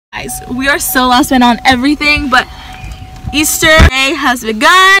Guys, we are so last minute on everything, but Easter day has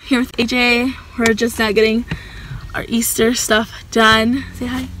begun. Here with AJ, we're just not getting our Easter stuff done. Say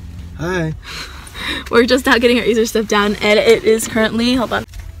hi. Hi. We're just not getting our Easter stuff done, and it is currently, hold on,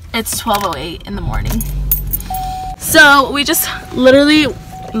 it's 12:08 in the morning. So we just literally,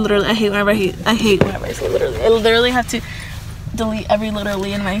 I hate whenever I say literally. I literally have to delete every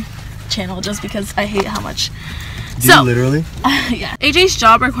literally in my channel just because I hate how much. Literally? Yeah. AJ's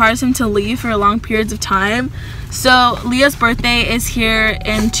job requires him to leave for long periods of time. So Leah's birthday is here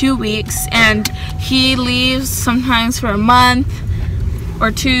in 2 weeks, and he leaves sometimes for a month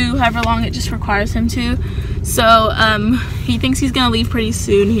or two, however long it just requires him to. So he thinks he's gonna leave pretty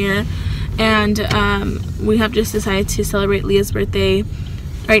soon here, and we have just decided to celebrate Leah's birthday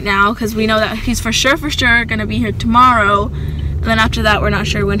right now because we know that he's for sure gonna be here tomorrow. And then after that, we're not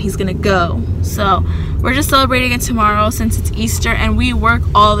sure when he's gonna go. So we're just celebrating it tomorrow since it's Easter, and we work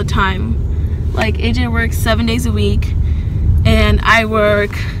all the time. Like AJ works 7 days a week, and I work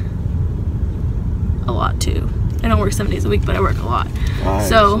a lot too. I don't work 7 days a week, but I work a lot.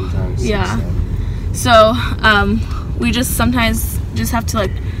 So yeah. So we just sometimes just have to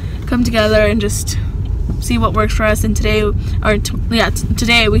like come together and just see what works for us. And today,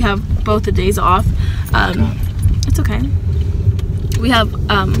 today we have both the days off. It's okay. We have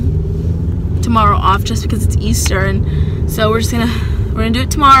tomorrow off just because it's Easter, and so we're gonna do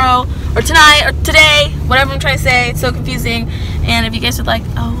it tomorrow or tonight or today, whatever I'm trying to say. It's so confusing. And if you guys would like,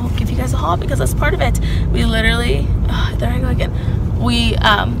 I'll give you guys a haul because that's part of it. We literally, there I go again. We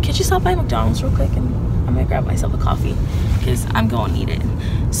could you stop by McDonald's real quick, and I'm gonna grab myself a coffee because I'm going to eat it.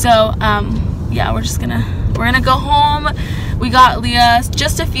 So yeah, we're gonna go home. We got Leah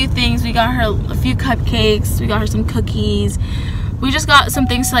just a few things. We got her a few cupcakes. We got her some cookies. We just got some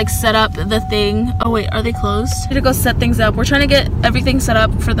things to like set up the thing. Oh wait, are they closed? We need to go set things up. We're trying to get everything set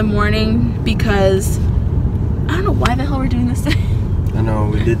up for the morning because I don't know why the hell we're doing this today. I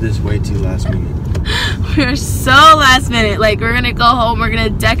know, we did this way too last minute. We are so last minute. Like, we're gonna go home, we're gonna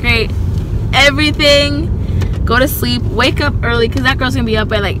decorate everything, go to sleep, wake up early because that girl's gonna be up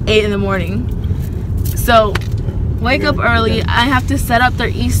by like 8 in the morning. So wake up early. I have to set up their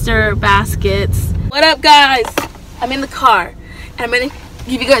Easter baskets. What up, guys? I'm in the car. I'm gonna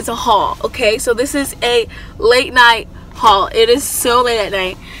give you guys a haul, okay? So this is a late night haul. It is so late at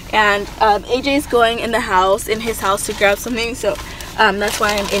night, and AJ's going in his house to grab something, so that's why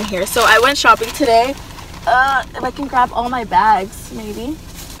I'm in here. So I went shopping today. If I can grab all my bags, maybe.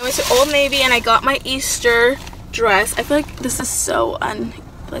 I went to Old Navy and I got my Easter dress. I feel like this is so I'm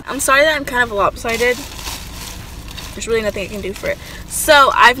sorry that I'm kind of lopsided. There's really nothing I can do for it. So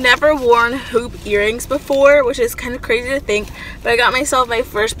I've never worn hoop earrings before, which is kind of crazy to think, but I got myself my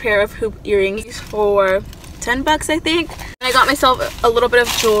first pair of hoop earrings for 10 bucks, I think. And I got myself a little bit of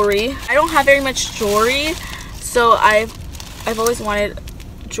jewelry. I don't have very much jewelry, so I've always wanted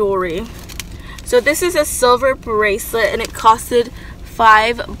jewelry. So this is a silver bracelet, and it costed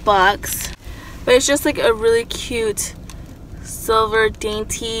 5 bucks, but it's just like a really cute silver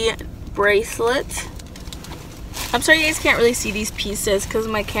dainty bracelet. I'm sorry you guys can't really see these pieces because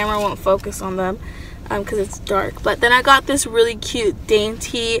my camera won't focus on them because it's dark. But then I got this really cute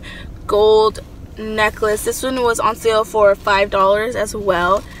dainty gold necklace. This one was on sale for $5 as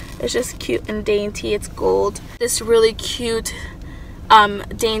well. It's just cute and dainty. It's gold. This really cute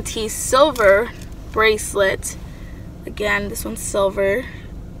dainty silver bracelet. Again, this one's silver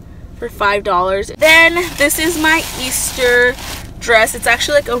for $5. Then this is my Easter dress. It's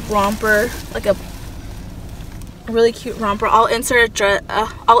actually like a romper, like a really cute romper. I'll insert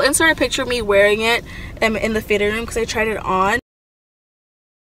a picture of me wearing it in the fitting room because I tried it on.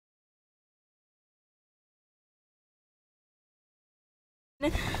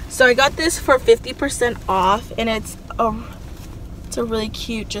 So I got this for 50% off, and it's a really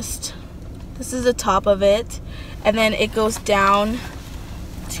cute, just this is the top of it, and then it goes down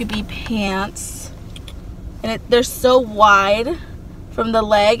to be pants, and they're so wide from the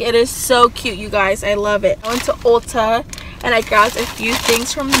leg. It is so cute, you guys. I love it. I went to Ulta and I grabbed a few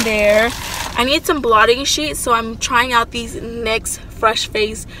things from there. I need some blotting sheets, so I'm trying out these NYX Fresh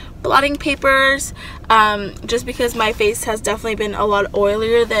Face blotting papers just because my face has definitely been a lot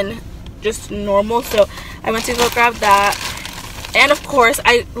oilier than just normal, so I went to go grab that. And of course,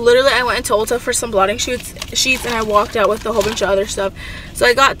 I went into Ulta for some blotting sheets, and I walked out with a whole bunch of other stuff. So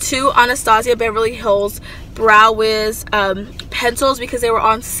I got 2 Anastasia Beverly Hills Brow Wiz pencils because they were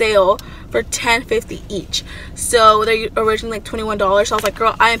on sale for $10.50 each. So they're originally like $21. So I was like,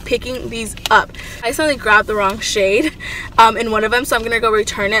 girl, I am picking these up. I accidentally grabbed the wrong shade in one of them, so I'm gonna go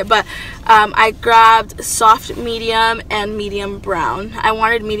return it. But I grabbed soft medium and medium brown. I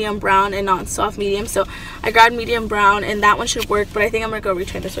wanted medium brown and not soft medium, so I grabbed medium brown, and that one should work. But I think I'm gonna go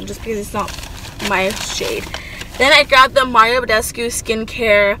return this one just because it's not my shade. Then I grabbed the Mario Badescu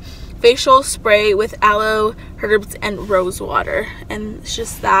skincare facial spray with aloe, herbs, and rose water, and it's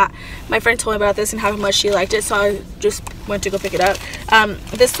just that. My friend told me about this and how much she liked it, so I just went to go pick it up.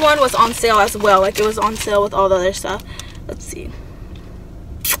 This one was on sale as well. Like, it was on sale with all the other stuff. Let's see.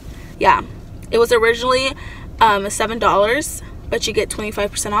 Yeah, it was originally $7, but you get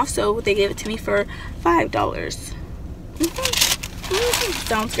 25% off, so they gave it to me for $5.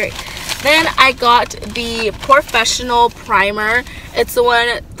 Sounds great. Then I got the Professional Primer. It's the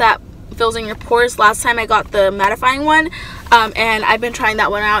one that fills in your pores. Last time I got the mattifying one, and I've been trying that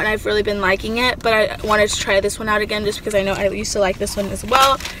one out, and I've really been liking it, but I wanted to try this one out again just because I know I used to like this one as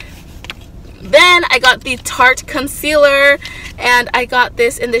well. Then I got the Tarte concealer, and I got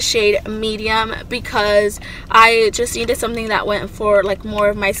this in the shade medium because I just needed something that went for like more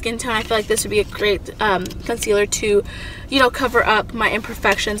of my skin tone. I feel like this would be a great concealer to, you know, cover up my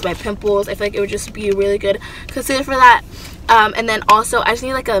imperfections, my pimples. I feel like it would just be a really good concealer for that. And then also I just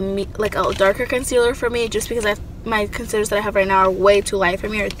need like a darker concealer for me, just because my concealers that I have right now are way too light for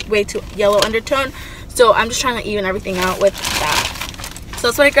me, or way too yellow undertone. So I'm just trying to even everything out with that. So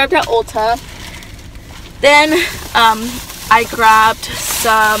that's what I grabbed at Ulta. Then I grabbed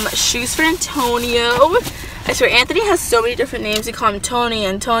some shoes for Antonio. I swear, Anthony has so many different names. We call him Tony,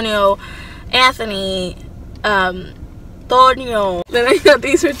 Antonio, Anthony, Tonio. Then I got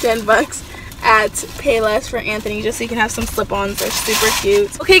these for $10 at Payless for Anthony, just so you can have some slip-ons. They're super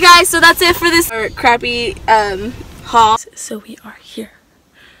cute. Okay guys, so that's it for this crappy haul. So we are here.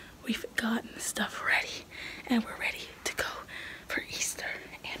 We've gotten stuff ready, and we're ready to go for Easter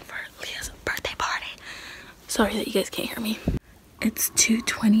and for Leah's birthday party. Sorry that you guys can't hear me. It's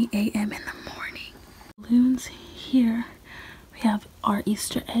 2:20 a.m. in the morning. Balloons here. We have our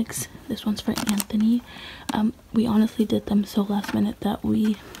Easter eggs. This one's for Anthony. We honestly did them so last minute that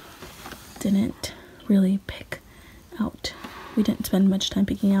we didn't really pick out. We didn't spend much time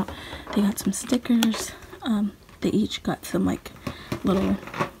picking out. They got some stickers. They each got some like little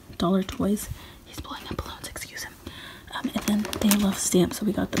dollar toys. He's blowing up balloons, excuse him. And then they love stamps, so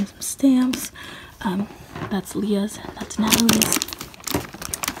we got them some stamps. That's Leah's, that's Natalie's.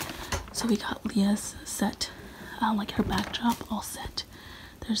 So we got Leah's set, like her backdrop all set.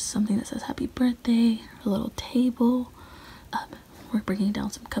 There's something that says happy birthday, a little table. We're bringing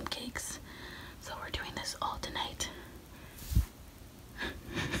down some cupcakes. So we're doing this all tonight.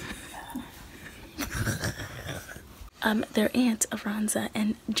 Their aunt Aranza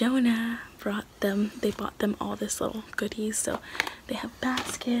and Jonah bought them all this little goodies. So they have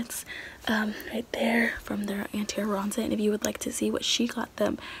baskets right there from their auntie Aranza, and if you would like to see what she got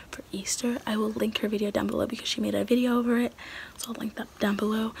them for Easter, I will link her video down below because she made a video over it, so I'll link that down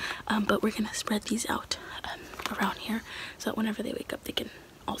below. But we're gonna spread these out around here so that whenever they wake up they can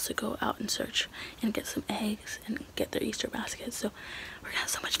also go out and search and get some eggs and get their Easter baskets. So we're gonna have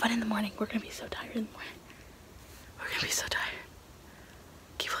so much fun in the morning. We're gonna be so tired in the morning. We're gonna be so tired.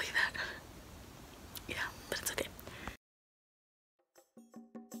 Can you believe that? Yeah, but it's okay.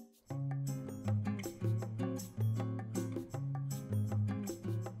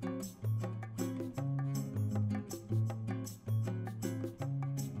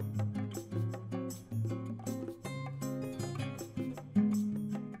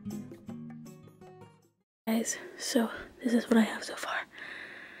 Guys, so this is what I have so far.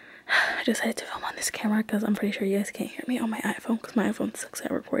 I decided to film on this camera because I'm pretty sure you guys can't hear me on my iPhone because my iPhone sucks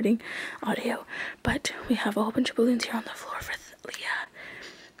at recording audio. But we have a whole bunch of balloons here on the floor for Leah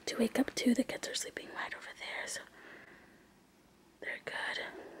to wake up to. The kids are sleeping right over there, so they're good.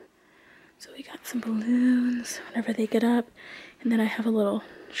 So we got some balloons whenever they get up, and then I have a little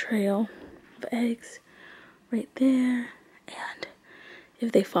trail of eggs right there, and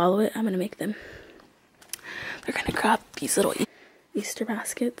if they follow it, I'm gonna make them. They're gonna grab these little Easter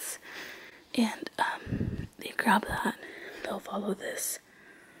baskets, and they grab that. They'll follow this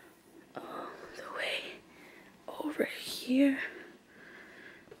all the way over here,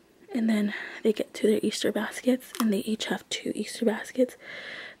 and then they get to their Easter baskets, and they each have 2 Easter baskets.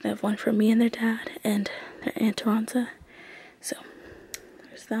 They have one for me and their dad and their Aunt Aranza. So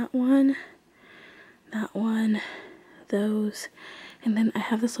there's that one, those, and then I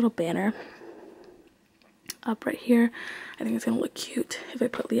have this little banner up right here. I think it's gonna look cute if I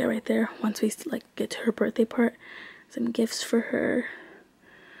put Leah right there once we like get to her birthday part. Some gifts for her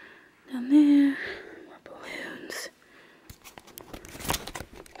down there, more balloons.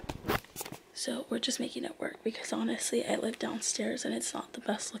 So we're just making it work because honestly I live downstairs and it's not the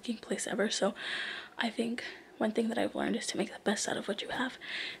best looking place ever. So I think one thing that I've learned is to make the best out of what you have,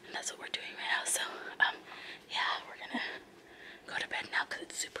 and that's what we're doing right now. So yeah, we're gonna go to bed now because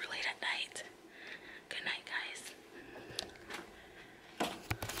it's super late at night. Good night, guys.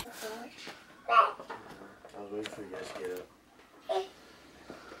 I was waiting for you guys to get up.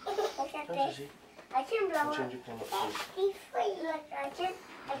 I can blow up. I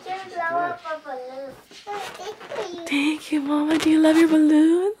can blow up a balloon. Thank you, Mama. Do you love your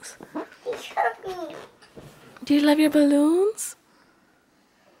balloons? Do you love your balloons?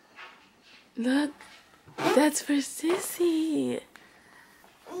 Look, that's for Sissy.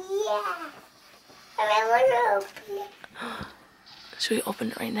 Yeah. And I want to open it. Should we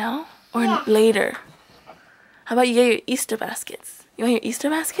open it right now or later? How about you get your Easter baskets? You want your Easter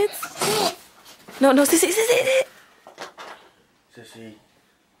baskets? No, Sissy. Sissy.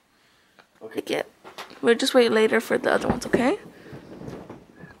 Okay. Yeah. We'll just wait later for the other ones, okay?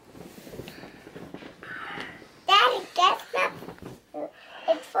 Daddy, that's not.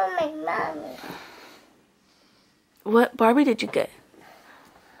 It's for my mommy. What Barbie did you get?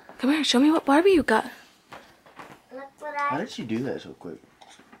 Come here, show me what Barbie you got. Look what How I. did she do that so quick?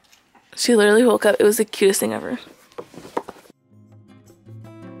 She literally woke up. It was the cutest thing ever.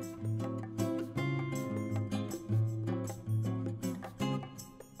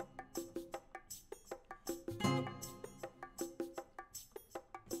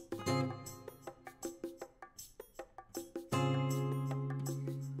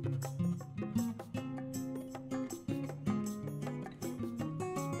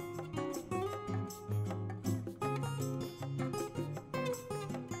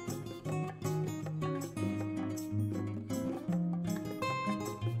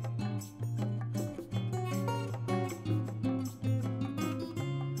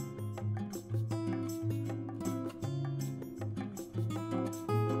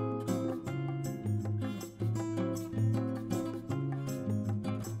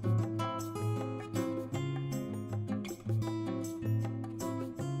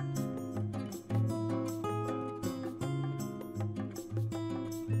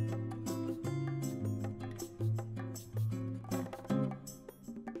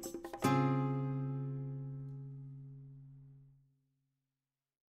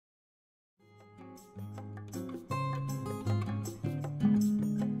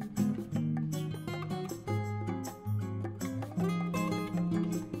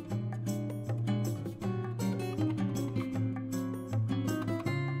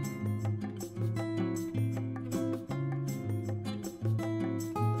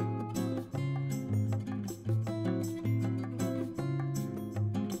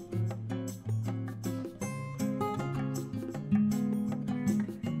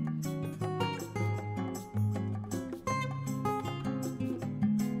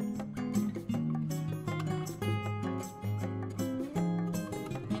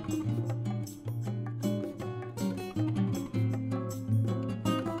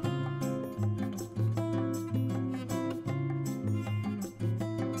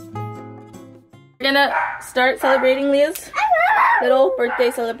 We're gonna start celebrating Leah's little birthday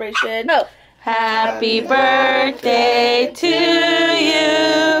celebration. No. Happy birthday to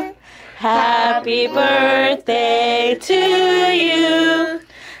you. Happy birthday to you.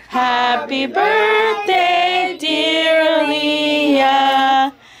 Happy birthday, dear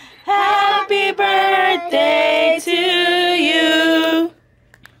Aliyah. Happy birthday to you.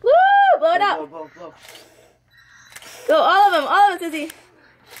 Woo! Blow it out. Blow. Go, all of them, Sissy.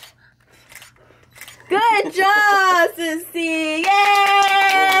 Good job, Sissy! Yay!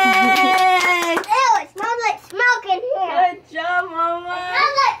 Ew, it smells like smoke in here. Good job, Mama. It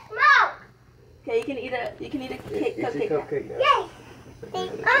smells like smoke. Okay, you can eat a cake, It's a cupcake. cupcake now. Yay. I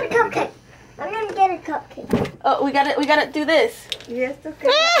want a cupcake. I'm gonna get a cupcake. Oh, we gotta do this. Yes, okay.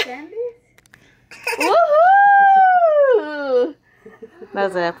 Candy? Woohoo! That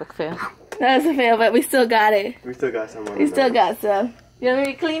was an epic fail. That was a fail, but we still got it. We still got some on We the still nose. got some. You want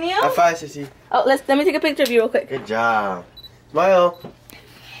me to clean you? High five, Sissy. Oh, let me take a picture of you real quick. Good job. Smile.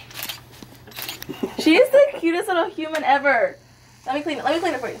 She is the cutest little human ever. Let me clean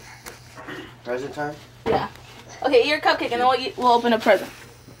it for you. Present time? Yeah. Okay, eat your cupcake and then we'll open a present.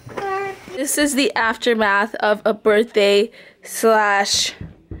 This is the aftermath of a birthday /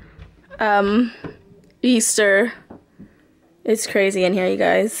 Easter It's crazy in here, you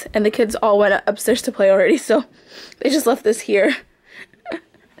guys. And the kids all went upstairs to play already, so they just left this here.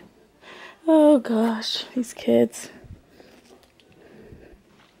 Oh gosh, these kids.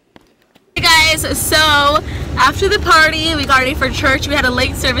 Hey guys, so after the party, we got ready for church. We had a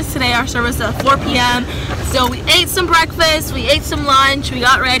late service today. Our service was at 4 p.m. So we ate some breakfast, we ate some lunch, we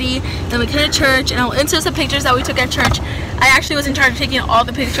got ready, then we came to church, and I'll insert some pictures that we took at church. I actually was in charge of taking all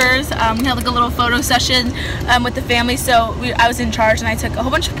the pictures. We had like a little photo session with the family, so I was in charge, and I took a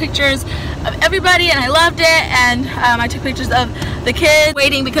whole bunch of pictures of everybody, and I loved it. And I took pictures of the kids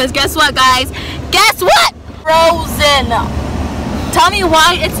waiting, because guess what, guys? Guess what? Frozen. Tell me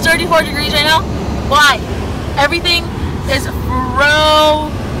why it's 34 degrees right now. Why? Everything is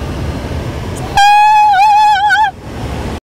frozen.